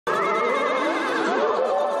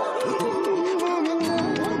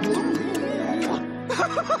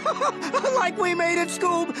Like we made it,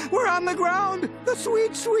 Scoob. We're on the ground. The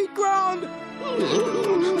sweet, sweet ground.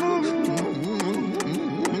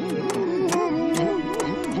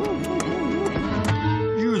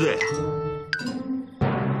 You there.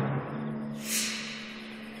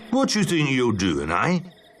 What you think you're doing, eh?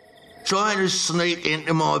 Trying to sneak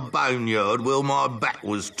into my boneyard while my back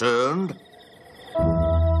was turned?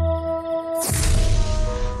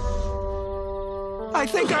 I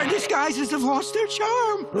think our disguises have lost their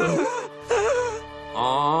charm.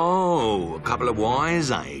 Oh, a couple of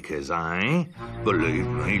wiseacres, eh? Believe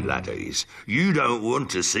me, laddies, you don't want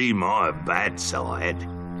to see my bad side.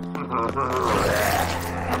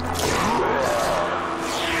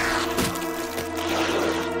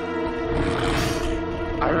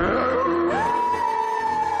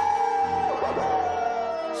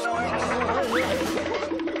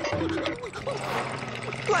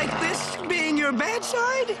 Like this being your bad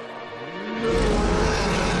side?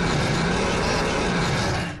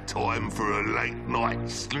 Time for a late night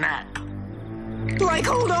snack. Like,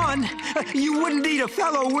 hold on. You wouldn't eat a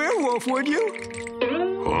fellow werewolf, would you?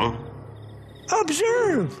 Huh?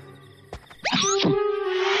 Observe.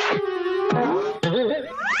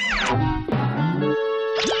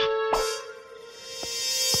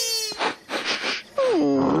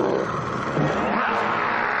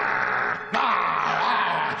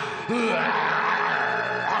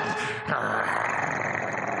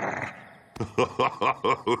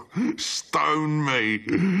 Stone me.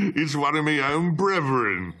 It's one of me own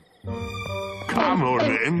brethren. Come on,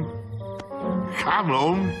 then. Come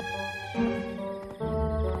on.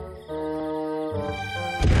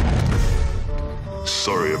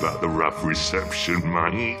 Sorry about the rough reception,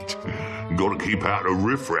 mate. Gotta keep out of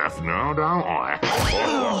riffraff now, don't I?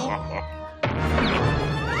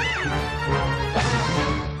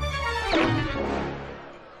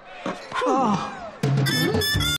 Oh.